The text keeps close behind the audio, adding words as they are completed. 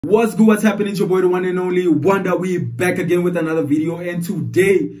What's good? What's happening? It's your boy, the one and only Wonder. We back again with another video, and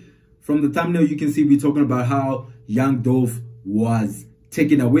today, from the thumbnail, you can see we're talking about how Young Dolph was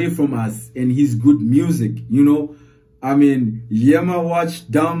taken away from us and his good music. You know, I mean, Yama watch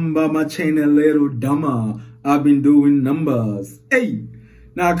dumba, my chain a little dumber. I've been doing numbers. Hey,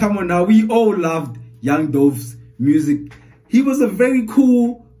 now come on, now we all loved Young Dolph's music. He was a very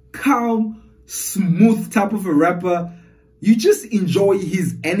cool, calm, smooth type of a rapper. You just enjoy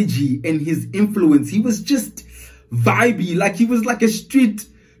his energy and his influence. He was just vibey, like he was like a street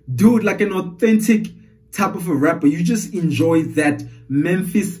dude, like an authentic type of a rapper. You just enjoy that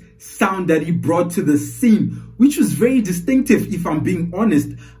Memphis sound that he brought to the scene, which was very distinctive, if I'm being honest.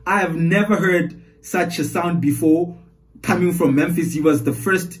 I have never heard such a sound before coming from Memphis. He was the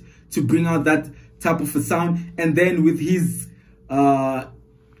first to bring out that type of a sound. And then with his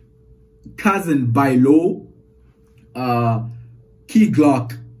cousin by law, Key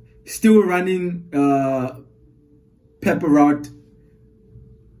Glock, still running Pepper Out,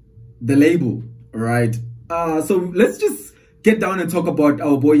 the label, right? So let's just get down and talk about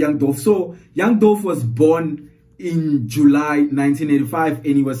our boy Young Dolph. So Young Dolph was born in July 1985,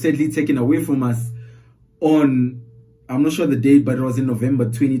 and he was sadly taken away from us on, I'm not sure the date, but it was in November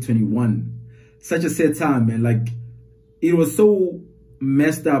 2021. Such a sad time, and like, it was so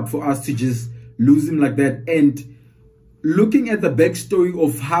messed up for us to just lose him like that. And looking at the backstory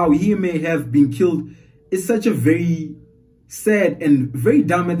of how he may have been killed is such a very sad and very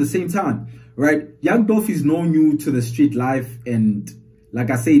dumb at the same time, right? Young Dolph is no new to the street life, and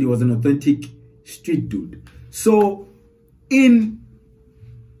like I said, he was an authentic street dude. So in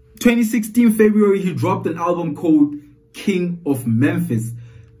 2016 February, he dropped an album called King of Memphis.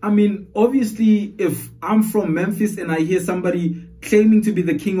 I mean, obviously, if I'm from Memphis and I hear somebody claiming to be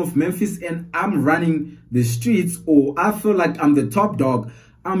the king of Memphis and I'm running the streets, or I feel like I'm the top dog,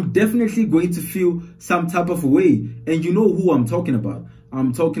 I'm definitely going to feel some type of a way. And you know who I'm talking about.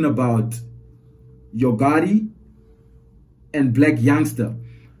 I'm talking about YoGotti and blac Youngsta.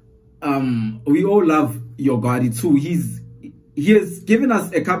 We all love YoGotti too. He has given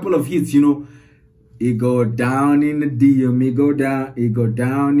us a couple of hits, you know. It go down in the DM, it go down, it go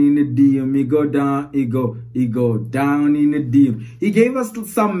down in the DM, it go down, it go down in the DM. He gave us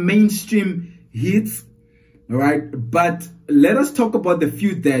some mainstream hits, all right? But let us talk about the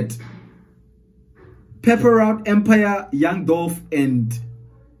feud that Pepper Out Empire, Young Dolph, and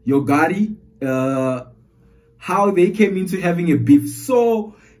YoGotti, how they came into having a beef.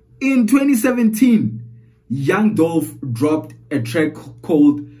 So in 2017, Young Dolph dropped a track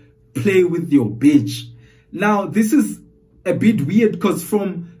called Play With Your Bitch. Now, this is a bit weird because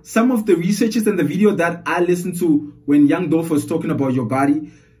from some of the researches and the video that I listened to when Young Dolph was talking about YoGotti,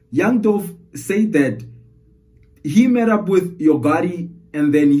 Young Dolph said that he met up with YoGotti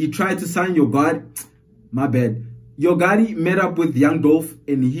and then he tried to sign YoGotti. My bad. YoGotti met up with Young Dolph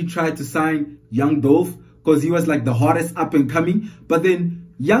and he tried to sign Young Dolph because he was like the hottest up and coming. But then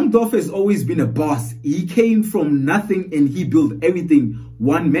Young Dolph has always been a boss. He came from nothing and he built everything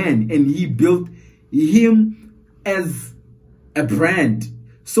one man, and he built him as a brand.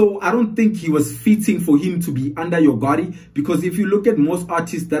 So I don't think he was fitting for him to be under YoGotti, because if you look at most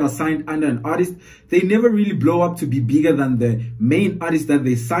artists that are signed under an artist, they never really blow up to be bigger than the main artist that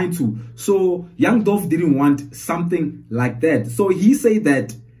they signed to. So Young Dolph didn't want something like that. So he said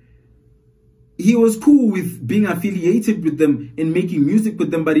that he was cool with being affiliated with them and making music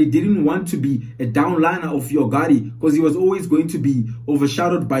with them, but he didn't want to be a downliner of YoGotti because he was always going to be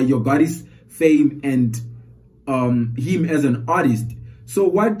overshadowed by YoGotti's fame and him as an artist. So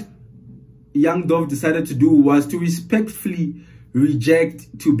what Young Dolph decided to do was to respectfully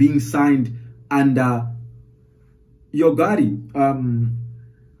reject to being signed under YoGotti.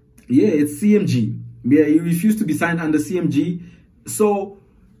 Yeah, it's CMG. Yeah, he refused to be signed under CMG. So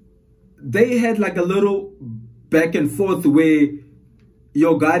they had like a little back and forth where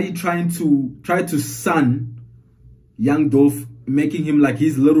YoGotti tried to son Young Dolph, making him like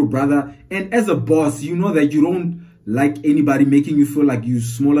his little brother. And as a boss, you know that you don't like anybody making you feel like you're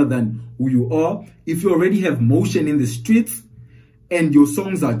smaller than who you are. If you already have motion in the streets and your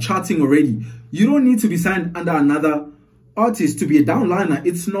songs are charting already, you don't need to be signed under another artist to be a downliner.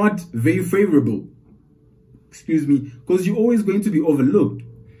 It's not very favorable, excuse me, because you're always going to be overlooked.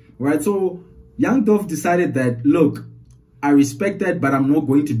 Right, so Young Dolph decided that, look, I respect that, but I'm not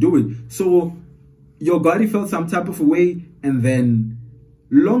going to do it. So YoGotti felt some type of a way, and then,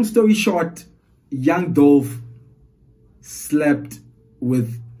 long story short, Young Dolph slept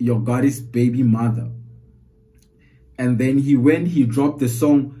with YoGotti's baby mother. And then he dropped the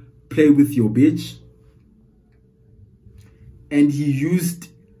song Play With Your Bitch. and he used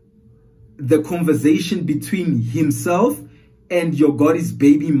the conversation between himself and YoGotti's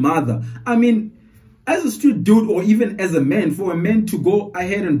baby mother. I mean, as a street dude, or even as a man, for a man to go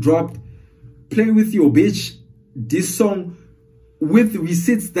ahead and drop Play With Your Bitch, this song, with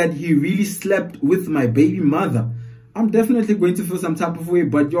receipts that he really slept with my baby mother, I'm definitely going to feel some type of way.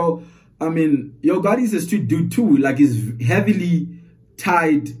 But YoGotti is a street dude too. Like, he's heavily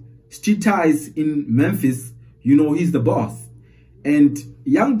tied, street ties in Memphis. You know, he's the boss. And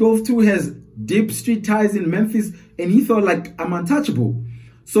Young Dolph too has deep street ties in Memphis, and he felt like, I'm untouchable.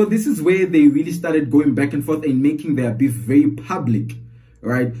 So this is where they really started going back and forth and making their beef very public,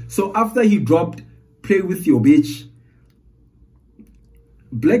 right? So after he dropped Play With Your Bitch,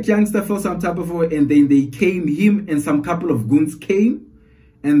 Black Youngsta felt some type of way, and then him and some couple of goons came,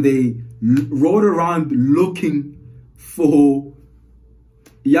 and they rode around looking for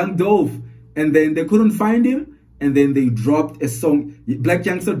Young Dolph, and then they couldn't find him, and then they dropped a song. Black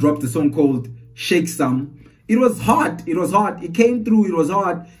Youngsta dropped a song called Shake Some. It was hot. It was hot. It came through. It was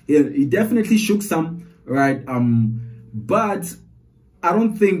hot. It definitely shook some, right? But I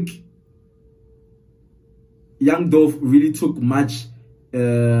don't think Young Dolph really took much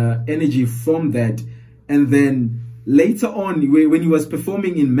energy from that. And then later on, when he was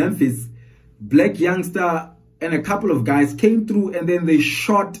performing in Memphis, Black Youngsta and a couple of guys came through, and then they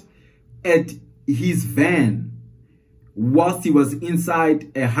shot at his van whilst he was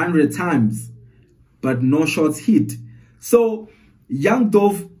inside 100 times, but no shots hit. So Young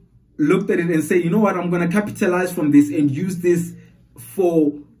Dolph looked at it and said, you know what, I'm going to capitalize from this and use this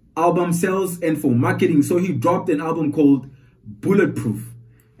for album sales and for marketing. So he dropped an album called Bulletproof,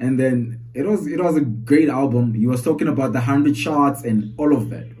 and then it was a great album. He was talking about the 100 charts and all of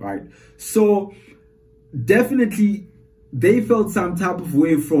that, right? So definitely they felt some type of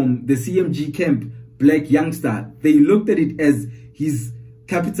way from the CMG camp, Black Youngsta. They looked at it as he's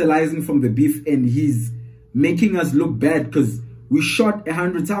capitalizing from the beef, and he's making us look bad because we shot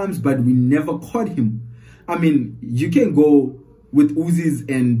 100 times, but we never caught him. I mean, you can go with Uzis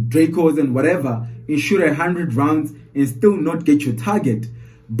and Dracos and whatever and shoot 100 rounds and still not get your target.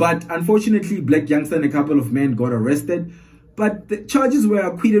 But unfortunately, Black Youngsta and a couple of men got arrested, but the charges were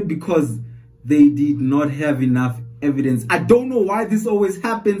acquitted because they did not have enough evidence. I don't know why this always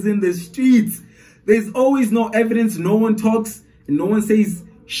happens in the streets. There's always no evidence. No one talks and no one says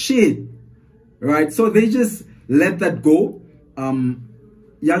shit, right? So they just let that go.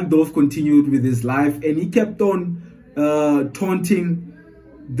 Young Dolph continued with his life, and he kept on taunting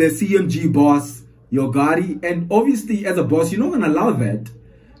the CMG boss, YoGotti. And obviously, as a boss, you're not going to allow that.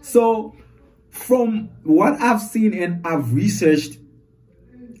 So from what I've seen and I've researched,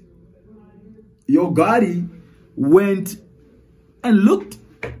 YoGotti went and looked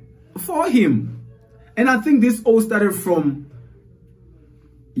for him. And I think this all started from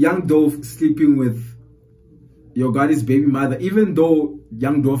Young Dolph sleeping with YoGotti's baby mother, even though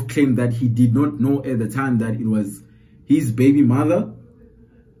Young Dolph claimed that he did not know at the time that it was his baby mother.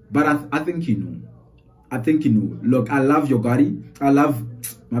 But I think he knew. I think he knew. Look, I love YoGotti. I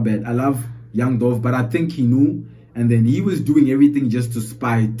love Young Dolph, but I think he knew. And then he was doing everything just to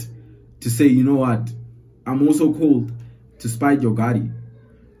spite, to say, you know what, I'm also cold, to spite YoGotti.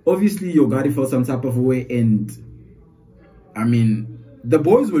 Obviously, YoGotti felt some type of a way, and I mean, the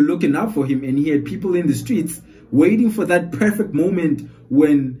boys were looking out for him, and he had people in the streets waiting for that perfect moment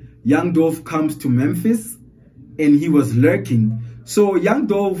when Young Dolph comes to Memphis, and he was lurking. So Young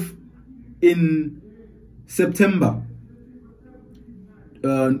Dolph in November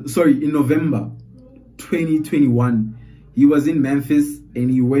 2021, he was in Memphis,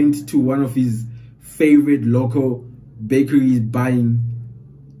 and he went to one of his favorite local bakeries buying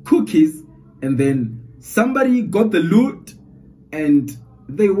cookies, and then somebody got the loot, and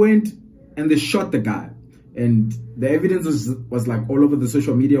they went and they shot the guy. And the evidence was like all over the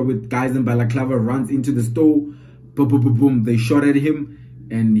social media, with guys in balaclava runs into the store, boom, boom, boom, boom. They shot at him,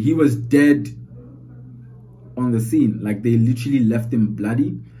 and he was dead on the scene. Like, they literally left him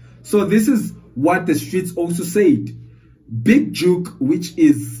bloody. So this is what the streets also said. Big Juke, which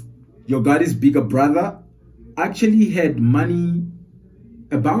is YoGotti's bigger brother, actually had money,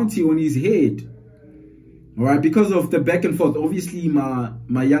 a bounty on his head. All right, because of the back and forth. Obviously,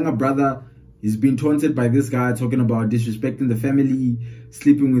 my younger brother is being taunted by this guy, talking about disrespecting the family,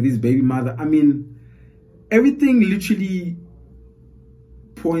 sleeping with his baby mother. I mean, everything literally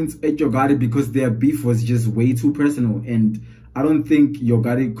points at YoGotti, because their beef was just way too personal. And I don't think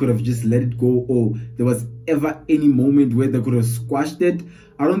YoGotti could have just let it go, or there was ever any moment where they could have squashed it.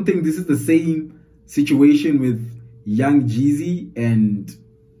 I don't think this is the same situation with Young Jeezy and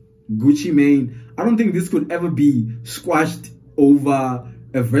Gucci Mane. I don't think this could ever be squashed over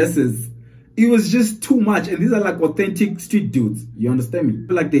a versus. it was just too much. And these are like authentic street dudes. You understand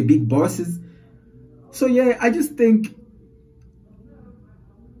me? Like they're big bosses. So yeah, I just think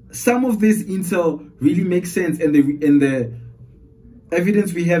some of this intel really makes sense, and the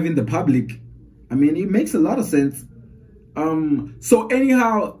evidence we have in the public, I mean, it makes a lot of sense. So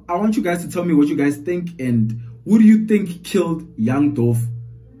anyhow, I want you guys to tell me what you guys think, and who do you think killed Young Dolph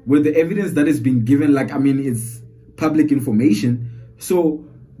with the evidence that has been given? Like, I mean, it's public information. So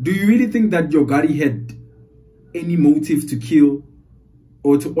do you really think that YoGotti had any motive to kill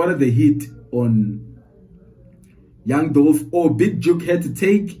or to order the hit on Young Dolph, or Big Juke had to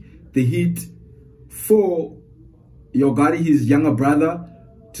take the hit for YoGotti, his younger brother,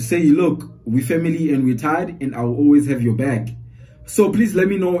 to say, look, we family and we're tired and I'll always have your back? So please let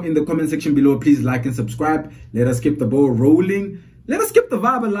me know in the comment section below. Please like and subscribe. Let us keep the ball rolling. Let us keep the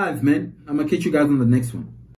vibe alive, man. I'm gonna catch you guys on the next one.